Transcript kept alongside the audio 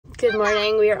Good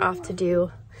morning. We are off to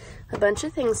do a bunch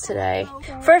of things today.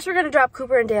 First, we're going to drop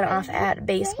Cooper and Dan off at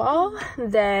baseball.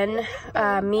 Then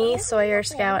me, Sawyer,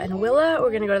 Scout, and Willa,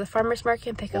 we're going to go to the farmer's market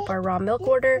and pick up our raw milk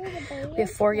order. We have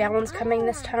 4 gallons coming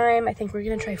this time. I think we're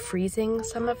going to try freezing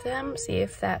some of them, see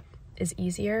if that is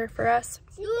easier for us.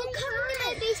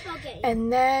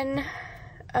 And then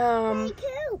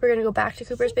we're going to go back to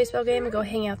Cooper's baseball game and go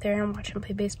hang out there and watch him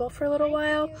play baseball for a little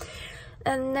while.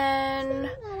 And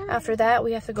then after that,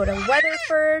 we have to go to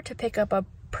Weatherford to pick up a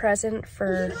present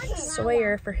for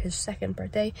Sawyer for his 2nd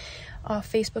birthday.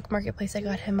 Off Facebook Marketplace, I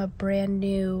got him a brand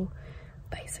new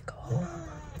bicycle.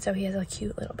 So he has a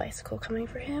cute little bicycle coming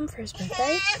for him for his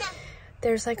birthday.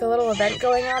 There's like a little event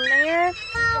going on there.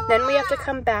 Then we have to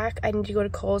come back. I need to go to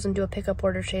Kohl's and do a pickup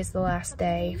order. Today's the last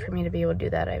day for me to be able to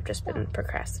do that. I've just been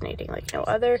procrastinating like no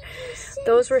other.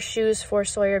 Those were shoes for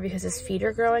Sawyer because his feet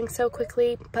are growing so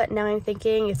quickly. But now I'm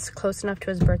thinking it's close enough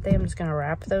to his birthday. I'm just gonna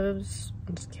wrap those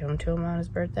and just give them to him on his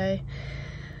birthday.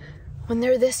 When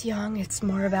they're this young, it's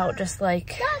more about just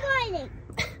like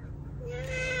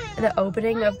the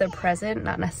opening of the present,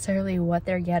 not necessarily what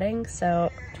they're getting.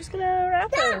 So I'm just gonna wrap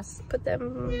those, put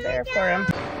them there for him.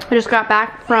 I just got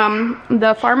back from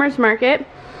the farmer's market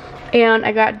and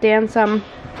I got Dan some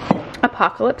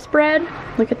apocalypse bread.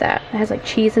 Look at that, it has like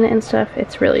cheese in it and stuff.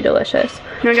 It's really delicious.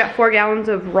 And I got 4 gallons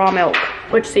of raw milk,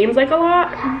 which seems like a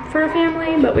lot for a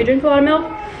family, but we drink a lot of milk.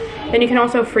 And you can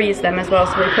also freeze them as well.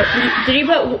 So we put, did you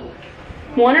put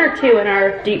 1 or 2 in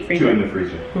our deep freezer? 2 in the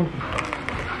freezer.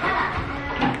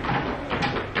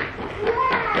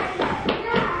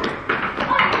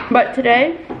 But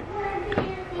today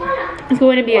is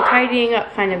going to be a tidying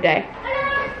up kind of day.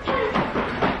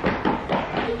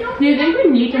 Do you think we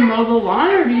need to mow the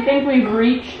lawn, or do you think we've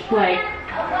reached like...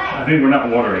 I think we're not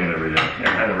watering it every day. It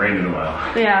hasn't rained in a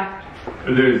while. Yeah.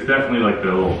 There's definitely like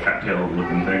the little cattail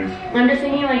looking things. I'm just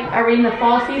thinking like, are we in the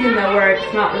fall season though where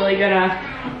it's not really gonna...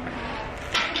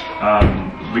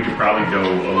 We could probably go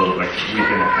a little like a week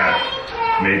and a half,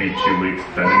 maybe 2 weeks,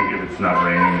 depending if it's not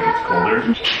raining and it's colder.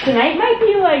 Tonight might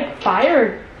be like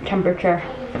fire temperature.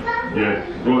 Yeah,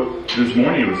 well, this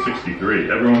morning it was 63.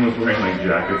 Everyone was wearing like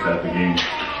jackets at the game.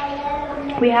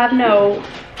 We have no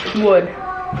wood,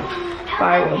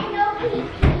 firewood.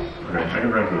 Okay, I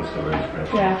can run for the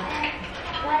storage. Yeah.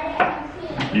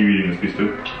 You eating this piece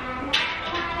too?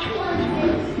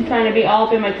 You trying to be all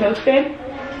up in my toast, babe?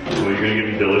 Well, you're gonna give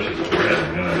me delicious bread.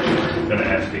 I'm gonna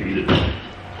ask to eat it.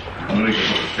 I'm gonna get a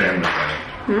sandwich on it.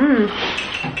 Mmm.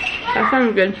 That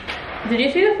sounds good. Did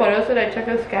you see the photos that I took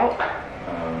of Scout?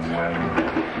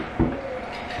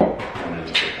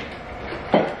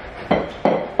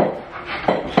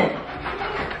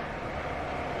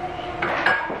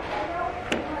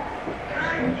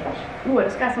 Ooh,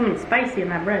 it's got something spicy in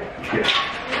that bread. Yeah.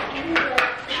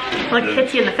 Like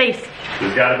hits you in the face.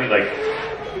 There's gotta be like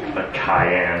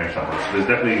cayenne or something. There's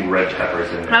definitely red peppers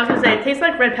in it. I was gonna say, it tastes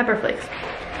like red pepper flakes.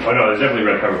 Oh no, there's definitely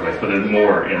red pepper flakes, but there's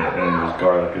more in it, and there's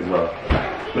garlic as well.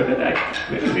 Look at that.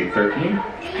 This is 813.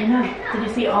 I know. Did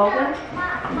you see all of them?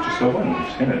 It's just so funny.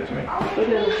 Just hand it to me. Look at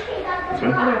this. This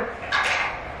one? Other.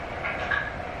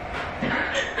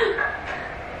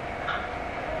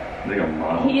 Like a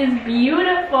model. He is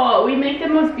beautiful. We make the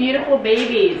most beautiful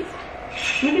babies.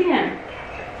 Look at him.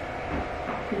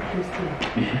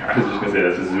 Yeah, I was just gonna say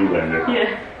that's a Zoolander.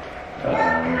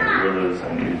 Yeah. Willows, I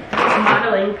need.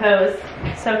 Modeling pose.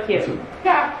 So cute.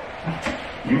 Yeah.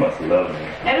 You must love me.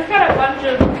 I just got a bunch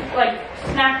of like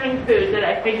snacking food that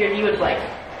I figured you would like.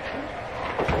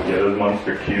 Yeah, those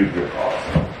Monster cubes are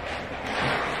awesome.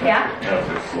 Yeah? I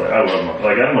love them.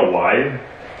 Like, I don't know why.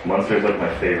 Munster's like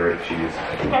my favorite cheese.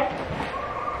 Okay.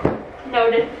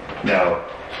 Noted. Now,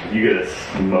 if you get a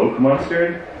smoked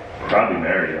mustard, probably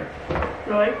marry you.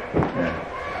 Really? Yeah.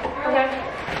 Okay.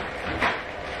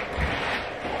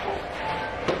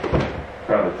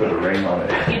 Probably put a ring on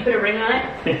it. You put a ring on it?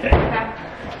 Yeah. Okay.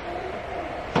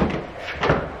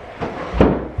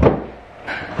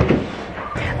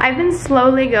 I've been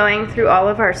slowly going through all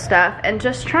of our stuff and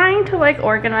just trying to like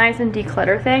organize and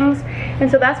declutter things. And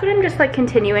so that's what I'm just like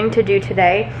continuing to do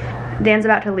today. Dan's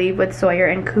about to leave with Sawyer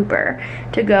and Cooper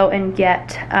to go and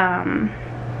get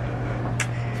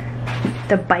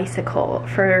the bicycle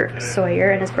for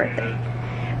Sawyer and his birthday.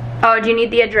 Oh, do you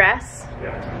need the address?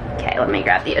 Yeah. Okay, let me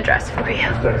grab the address for you.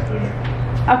 Text me.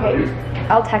 Okay,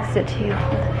 I'll text it to you.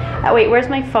 Wait, where's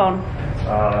my phone?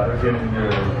 It's in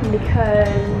your...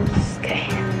 Because, okay.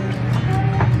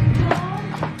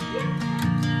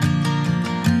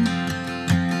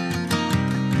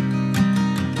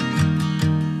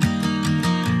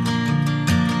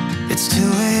 It's 2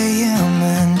 a.m.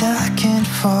 and I can't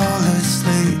fall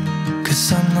asleep,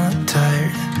 'cause I'm not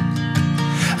tired.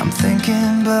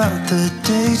 thinking about the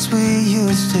days we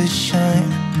used to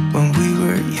shine when we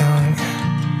were young.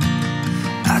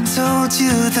 I told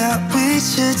you that we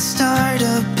should start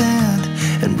a band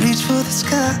and reach for the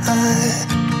sky.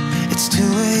 It's 2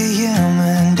 a.m.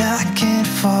 and I can't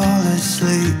fall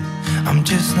asleep. I'm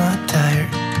just not tired.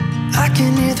 I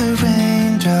can hear the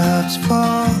raindrops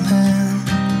falling.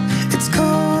 It's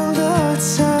cold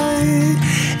outside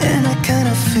and I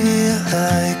kinda feel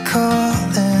like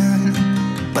calling,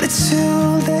 but it's too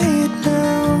late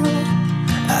now.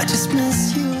 I just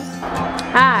miss you.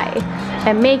 Hi,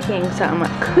 I'm making some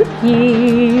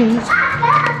cookies.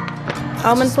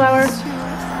 Almond flour,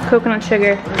 coconut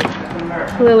sugar,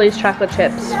 Lily's chocolate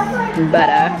chips,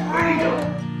 butter.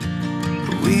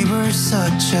 We were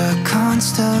such a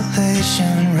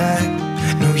constellation, right?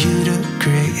 No, you'd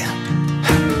agree.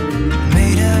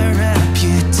 Made a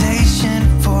reputation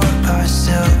for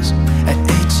ourselves at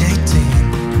age 18.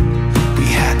 We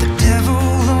had the devil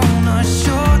on our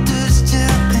shoulders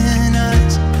telling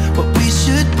us what we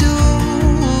should do.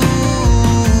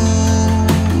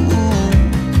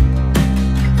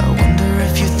 I wonder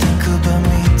if you think about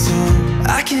me too.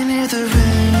 I can hear the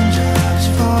raindrops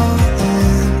falling.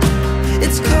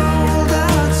 It's cold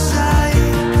outside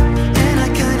and I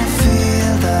kinda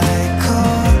feel like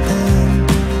calling,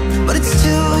 but it's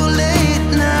too late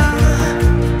now.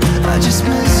 I just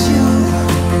miss you.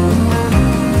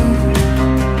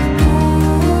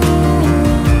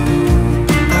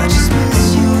 I just miss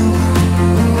you.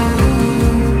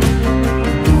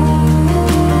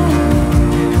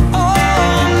 Oh,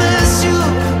 I miss you.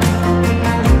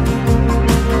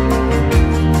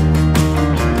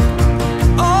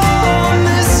 Oh, I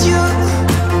miss you.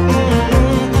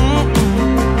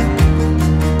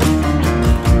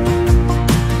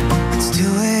 It's 2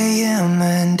 a.m.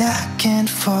 and I can't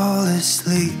fall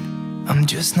asleep. I'm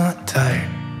just not tired.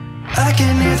 I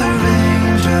can hear the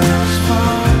raindrops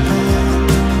falling.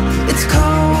 It's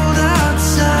cold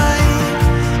outside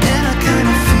and I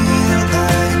kinda feel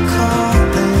like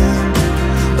calling,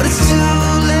 but it's too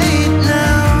late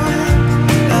now.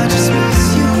 I just miss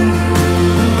you.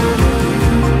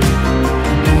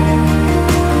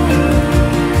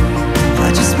 I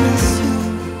just miss you.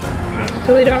 So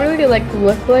they don't really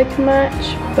look like much,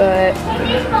 but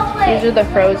these are the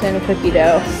frozen cookie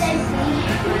dough.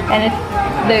 And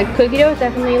the cookie dough is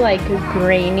definitely like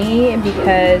grainy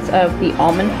because of the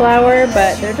almond flour,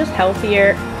 but they're just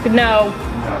healthier. No,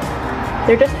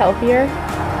 they're just healthier.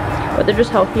 But they're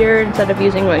just healthier. Instead of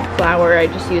using like flour, I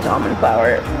just use almond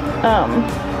flour.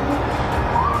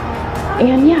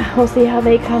 And yeah, we'll see how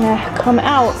they kind of come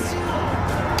out.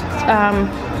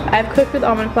 I've cooked with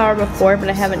almond flour before, but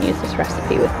I haven't used this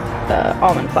recipe with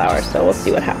almond flour, so we'll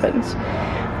see what happens.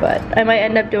 But I might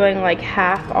end up doing like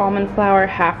half almond flour,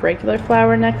 half regular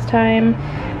flour next time.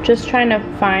 Just trying to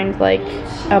find like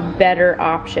a better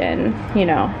option, you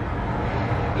know,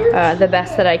 the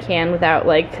best that I can without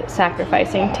like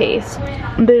sacrificing taste.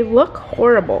 They look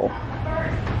horrible,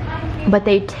 but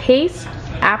they taste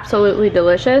absolutely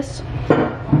delicious.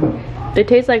 They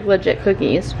taste like legit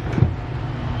cookies.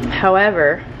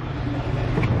 However,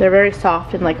 they're very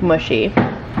soft and like mushy,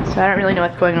 so I don't really know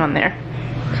what's going on there.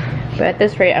 But at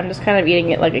this rate, I'm just kind of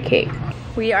eating it like a cake.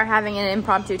 We are having an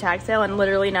impromptu tag sale and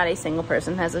literally not a single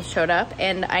person has showed up.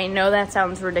 And I know that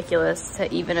sounds ridiculous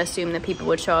to even assume that people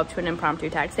would show up to an impromptu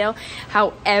tag sale.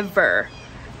 However,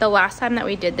 the last time that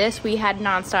we did this, we had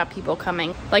nonstop people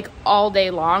coming like all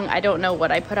day long. I don't know what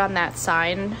I put on that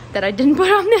sign that I didn't put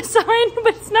on this sign,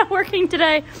 but it's not working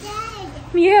today. Dad.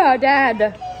 Yeah,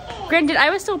 Dad. Granted, I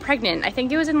was still pregnant. I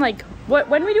think it was in like, when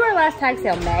did we do our last tag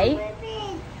sale? May?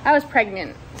 I was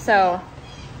pregnant, so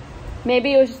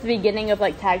maybe it was just the beginning of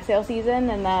like tag sale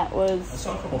season, and that was... I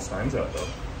saw a couple signs out though.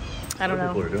 I don't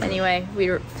know. Anyway,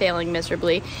 we were failing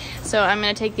miserably. So I'm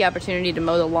gonna take the opportunity to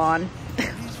mow the lawn. The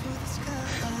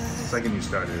second you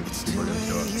started, people are gonna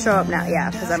show up. Show up now,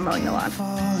 yeah, because I'm mowing the lawn.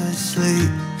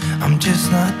 I'm just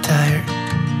not tired.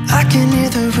 I can hear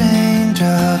the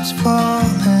raindrops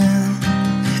falling.